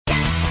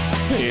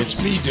Hey,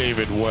 it's me,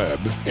 David Webb,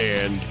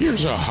 and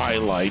here's a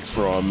highlight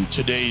from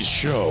today's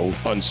show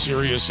on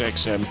Sirius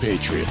XM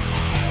Patriot.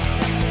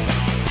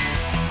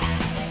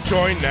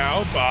 Joined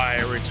now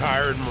by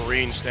retired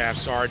Marine Staff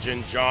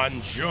Sergeant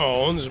John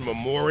Jones,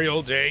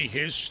 Memorial Day,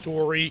 his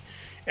story,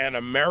 and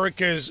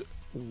America's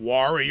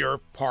Warrior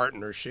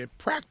Partnership,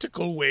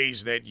 practical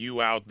ways that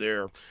you out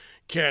there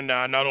can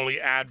not only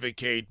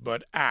advocate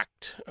but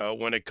act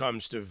when it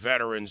comes to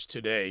veterans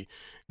today.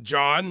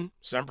 John,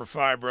 Semper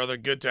Fi, brother,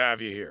 good to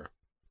have you here.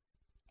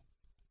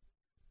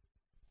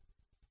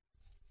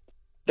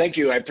 Thank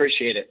you. I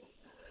appreciate it.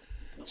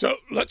 So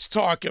let's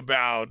talk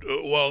about,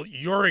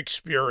 your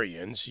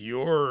experience,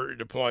 your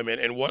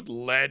deployment, and what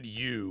led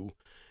you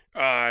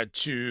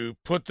to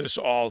put this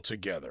all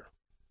together.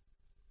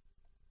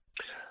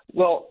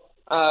 Well,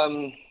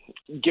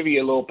 give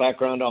you a little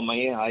background on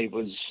I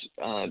was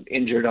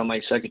injured on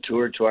my second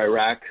tour to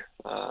Iraq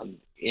on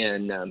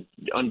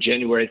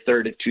January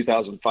 3rd of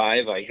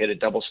 2005. I hit a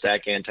double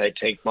stack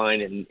anti-tank mine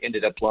and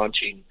ended up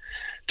launching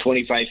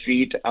 25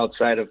 feet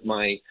outside of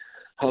my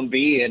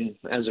Humvee, and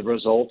as a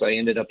result, I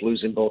ended up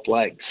losing both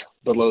legs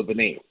below the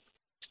knee.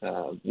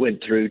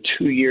 Went through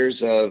 2 years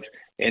of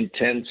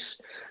intense,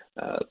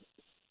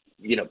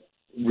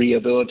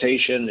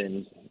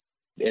 rehabilitation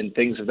and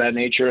things of that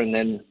nature, and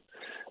then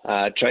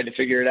tried to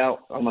figure it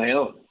out on my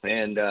own.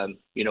 And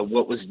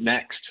what was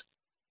next?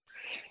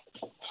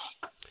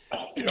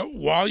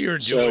 While you're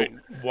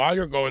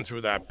going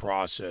through that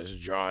process,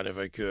 John, if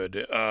I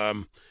could,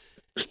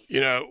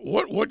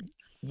 what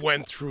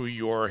went through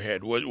your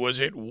head? Was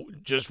it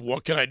just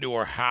what can I do,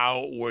 or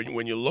how?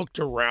 When you looked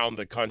around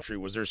the country,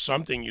 was there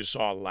something you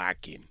saw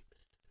lacking?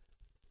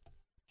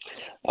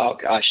 Oh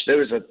gosh, there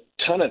was a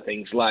ton of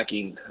things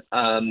lacking.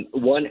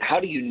 One, how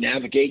do you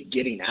navigate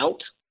getting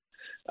out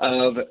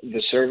of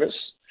the service?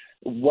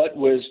 What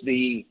was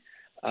there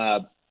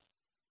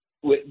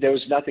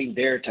was nothing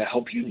there to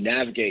help you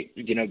navigate,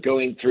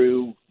 going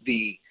through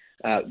the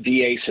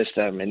VA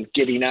system and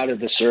getting out of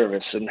the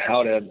service, and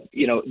how to,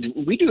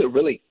 we do a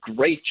really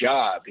great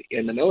job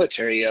in the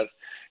military of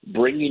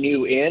bringing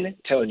you in,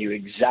 telling you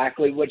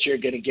exactly what you're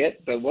going to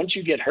get. But once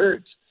you get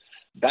hurt,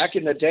 back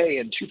in the day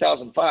in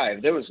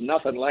 2005, there was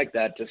nothing like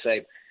that to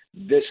say,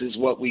 this is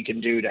what we can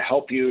do to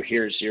help you.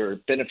 Here's your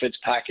benefits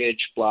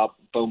package, blah,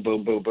 boom,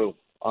 boom, boom, boom,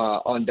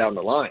 on down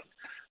the line.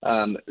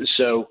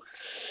 So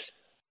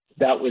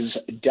that was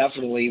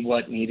definitely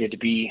what needed to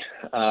be,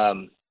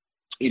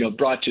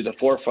 brought to the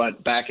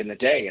forefront back in the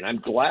day. And I'm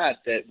glad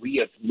that we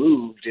have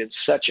moved in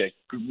such a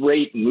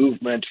great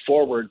movement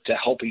forward to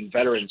helping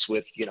veterans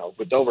with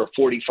over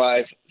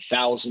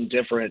 45,000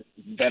 different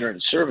veteran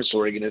service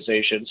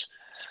organizations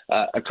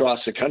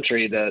across the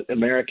country. The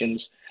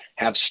Americans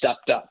have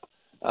stepped up.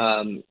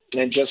 And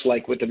just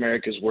like with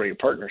America's Warrior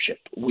Partnership,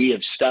 we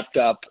have stepped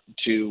up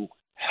to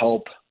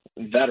help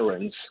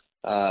veterans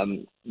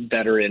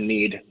that are in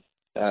need,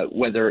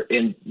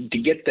 to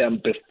get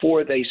them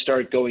before they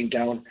start going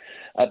down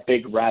a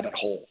big rabbit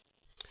hole.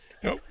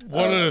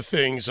 One of the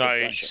things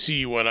I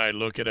see when I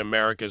look at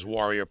America's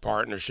Warrior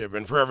Partnership,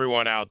 and for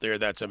everyone out there,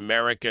 that's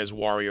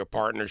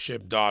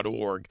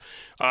americaswarriorpartnership.org.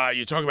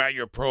 You talk about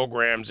your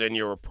programs and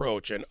your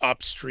approach, an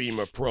upstream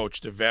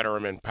approach to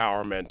veteran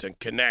empowerment, and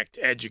connect,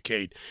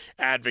 educate,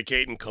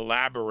 advocate, and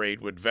collaborate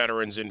with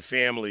veterans and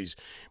families.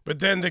 But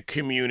then the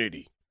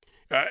community.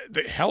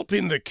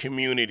 Helping the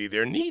community,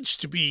 there needs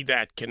to be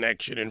that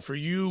connection. And for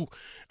you,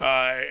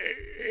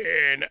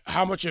 and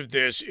how much of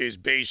this is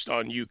based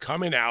on you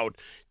coming out,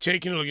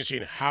 taking a look and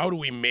seeing how do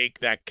we make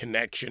that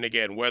connection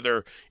again,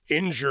 whether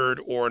injured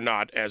or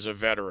not as a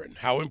veteran?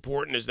 How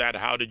important is that?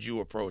 How did you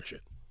approach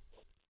it?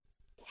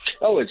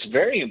 Oh, it's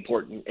very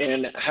important.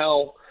 And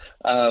how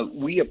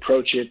we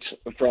approach it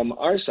from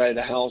our side of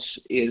the house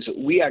is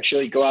we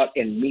actually go out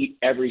and meet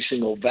every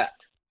single vet,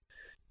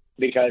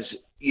 because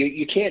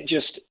you can't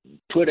just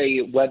put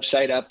a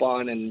website up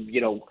on and,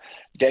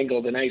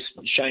 dangle the nice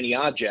shiny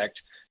object.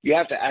 You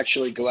have to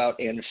actually go out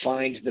and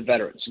find the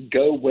veterans,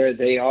 go where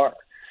they are.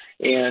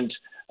 And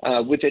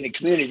within a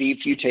community,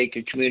 if you take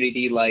a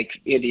community like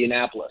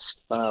Indianapolis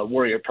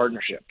Warrior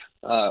Partnership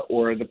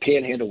or the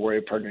Panhandle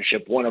Warrior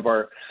Partnership, one of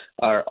our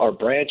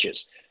branches,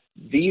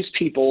 these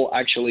people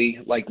actually,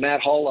 like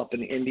Matt Hall up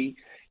in Indy,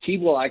 he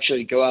will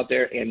actually go out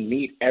there and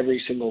meet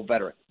every single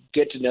veteran,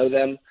 get to know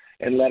them,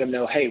 and let them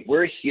know, hey,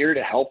 we're here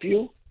to help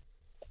you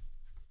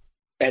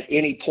at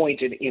any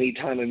point in any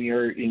time of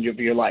your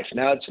life.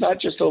 Now, it's not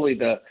just only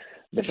the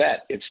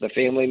vet, it's the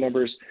family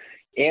members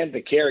and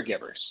the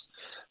caregivers.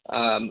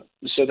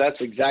 So that's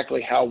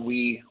exactly how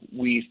we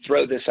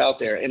throw this out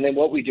there. And then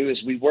what we do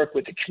is we work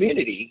with the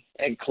community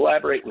and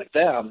collaborate with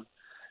them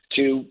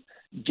to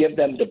give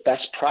them the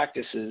best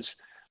practices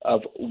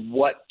of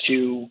what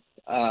to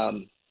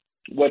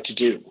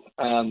do.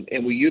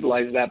 And we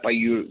utilize that by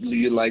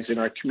utilizing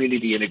our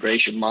community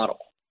integration model.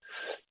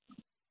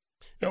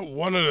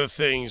 One of the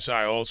things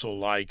I also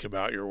like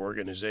about your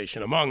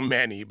organization, among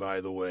many,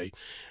 by the way,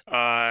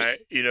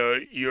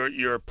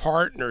 your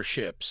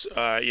partnerships,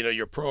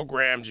 your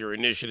programs, your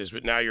initiatives,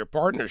 but now your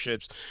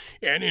partnerships,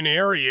 and in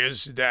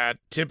areas that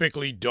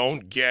typically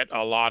don't get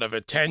a lot of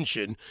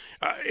attention.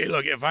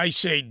 Look, if I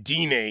say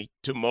Diné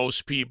to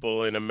most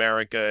people in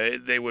America,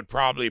 they would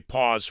probably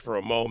pause for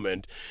a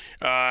moment.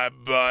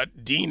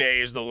 But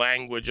Diné is the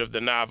language of the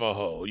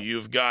Navajo.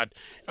 You've got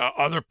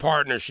other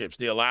partnerships,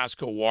 the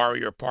Alaska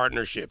Warrior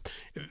Partnership,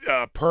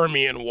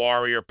 Permian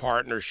Warrior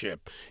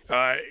Partnership.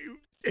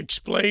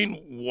 Explain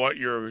what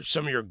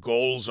some of your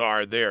goals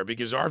are there,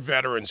 because our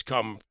veterans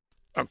come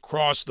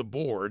across the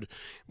board,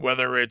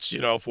 whether it's,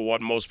 for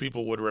what most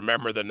people would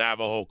remember, the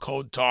Navajo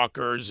Code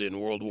Talkers in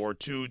World War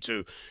II,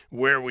 to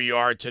where we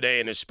are today,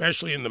 and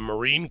especially in the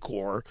Marine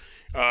Corps,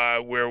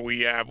 where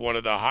we have one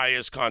of the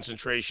highest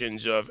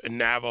concentrations of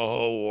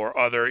Navajo or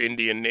other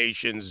Indian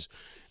nations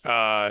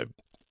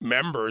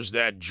members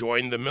that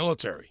join the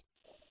military.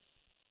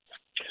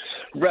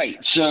 Right.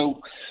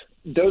 So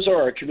those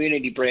are our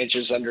community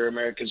branches under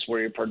America's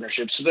Warrior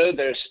Partnership. So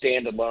they're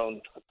standalone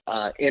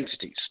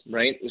entities,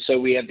 right? So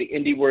we have the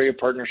Indy Warrior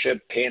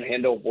Partnership,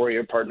 Panhandle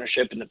Warrior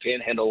Partnership in the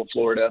Panhandle of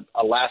Florida,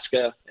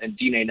 Alaska and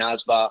Diné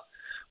Nazba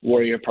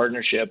Warrior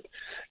Partnership.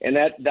 And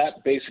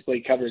that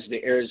basically covers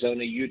the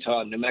Arizona,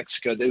 Utah, New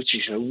Mexico, which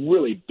is a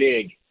really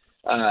big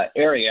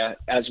area,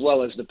 as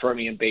well as the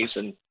Permian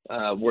Basin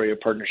Warrior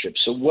Partnership.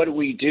 So what do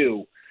we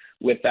do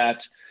with that,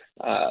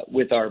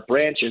 with our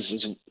branches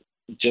is,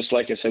 just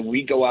like I said,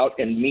 we go out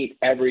and meet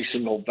every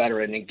single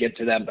veteran and get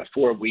to them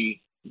before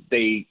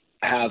they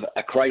have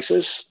a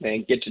crisis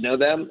and get to know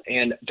them,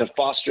 and to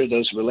foster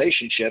those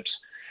relationships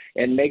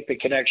and make the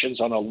connections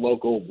on a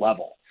local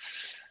level.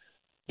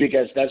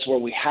 Because that's where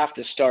we have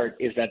to start,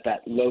 is at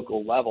that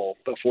local level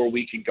before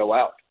we can go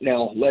out.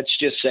 Now, let's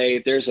just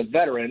say there's a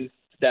veteran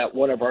that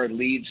one of our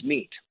leads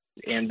meet,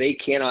 and they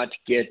cannot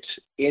get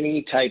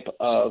any type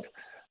of,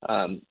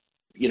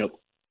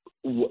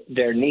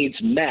 their needs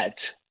met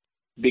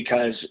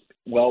because,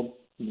 well,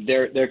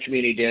 their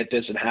community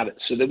doesn't have it.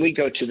 So then we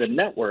go to the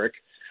network,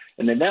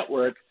 and the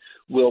network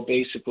will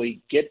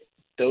basically get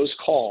those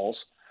calls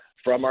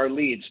from our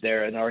leads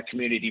there in our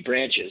community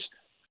branches,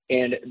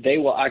 and they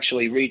will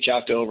actually reach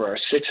out to over our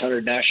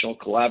 600 national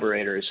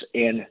collaborators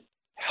and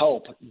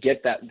help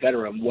get that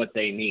veteran what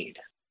they need.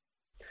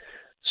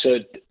 So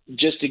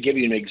just to give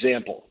you an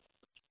example,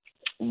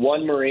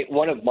 one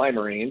of my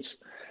Marines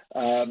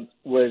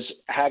was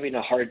having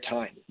a hard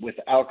time with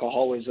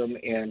alcoholism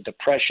and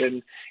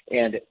depression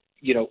and,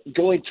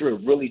 going through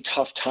a really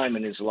tough time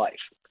in his life.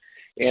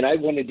 And I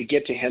wanted to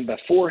get to him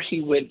before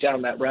he went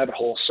down that rabbit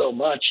hole so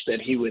much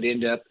that he would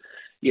end up,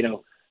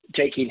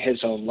 taking his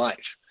own life,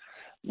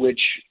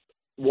 which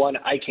one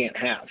I can't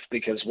have,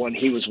 because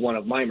he was one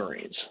of my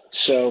Marines.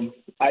 So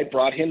I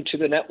brought him to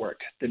the network.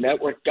 The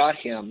network got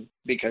him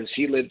because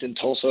he lived in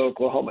Tulsa,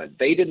 Oklahoma.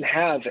 They didn't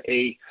have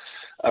a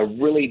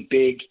really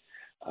big,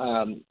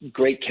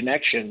 great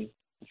connection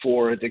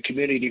for the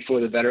community, for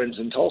the veterans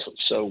in Tulsa.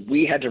 So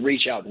we had to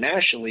reach out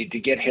nationally to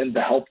get him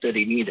the help that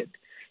he needed.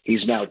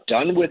 He's now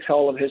done with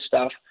all of his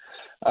stuff,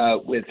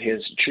 with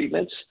his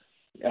treatments.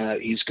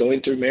 He's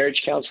going through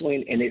marriage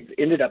counseling, and it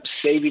ended up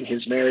saving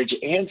his marriage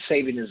and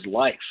saving his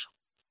life.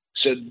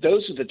 So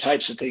those are the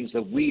types of things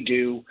that we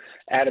do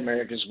at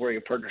America's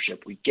Warrior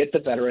Partnership. We get the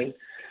veteran,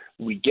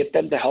 we get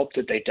them the help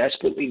that they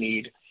desperately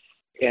need,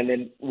 and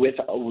then with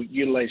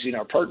utilizing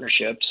our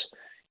partnerships,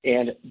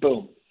 and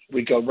boom,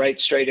 we go right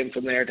straight in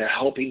from there to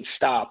helping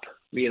stop,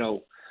 the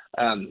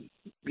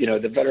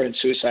veteran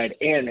suicide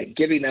and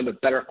giving them a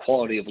better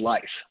quality of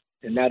life.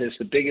 And that is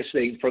the biggest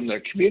thing from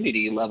their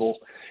community level,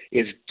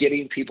 is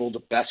getting people the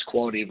best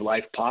quality of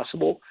life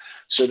possible.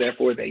 So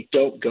therefore they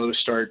don't go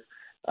start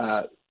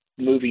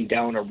moving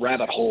down a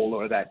rabbit hole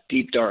or that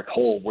deep, dark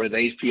hole where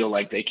they feel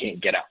like they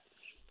can't get out.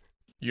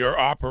 Your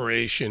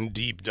Operation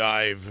Deep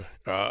Dive,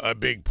 a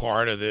big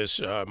part of this.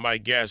 My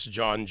guest,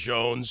 John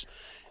Jones,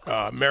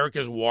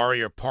 America's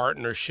Warrior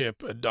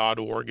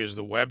Partnership.org is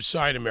the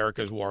website.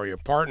 America's Warrior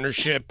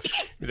Partnership,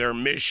 their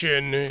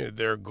mission,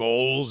 their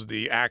goals,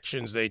 the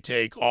actions they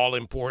take, all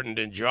important.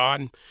 And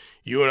John,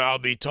 you and I'll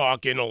be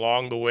talking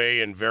along the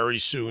way and very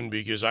soon,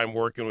 because I'm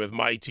working with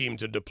my team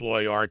to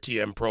deploy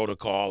RTM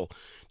protocol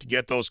to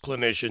get those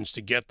clinicians,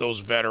 to get those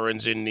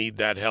veterans in need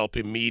that help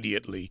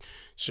immediately.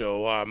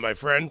 So, my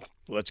friend,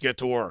 let's get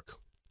to work.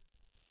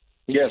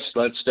 Yes,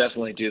 let's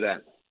definitely do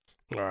that.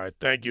 All right.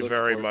 Thank you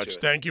very much.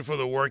 Thank you for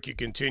the work you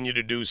continue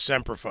to do.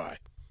 Semper Fi.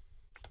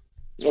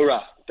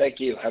 Hoorah.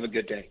 Thank you. Have a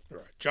good day. All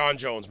right. John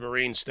Jones,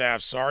 Marine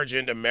Staff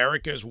Sergeant,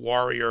 America's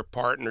Warrior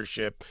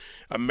Partnership,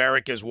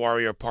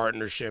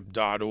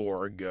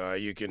 americaswarriorpartnership.org.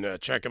 You can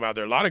check them out.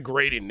 There are a lot of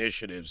great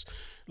initiatives,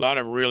 a lot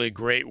of really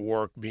great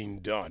work being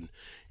done.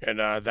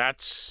 And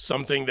that's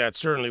something that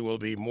certainly will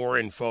be more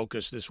in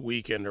focus this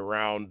weekend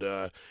around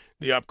the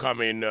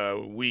upcoming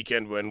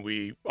weekend, when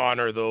we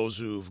honor those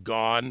who've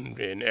gone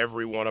in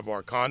every one of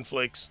our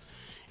conflicts.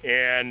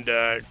 And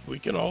we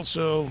can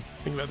also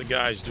think about the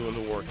guys doing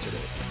the work today.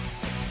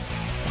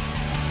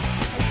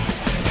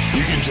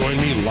 You can join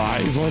me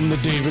live on The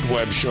David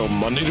Webb Show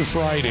Monday to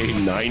Friday,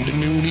 9 to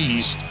noon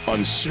East on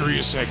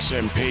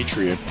SiriusXM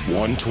Patriot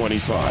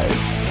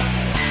 125.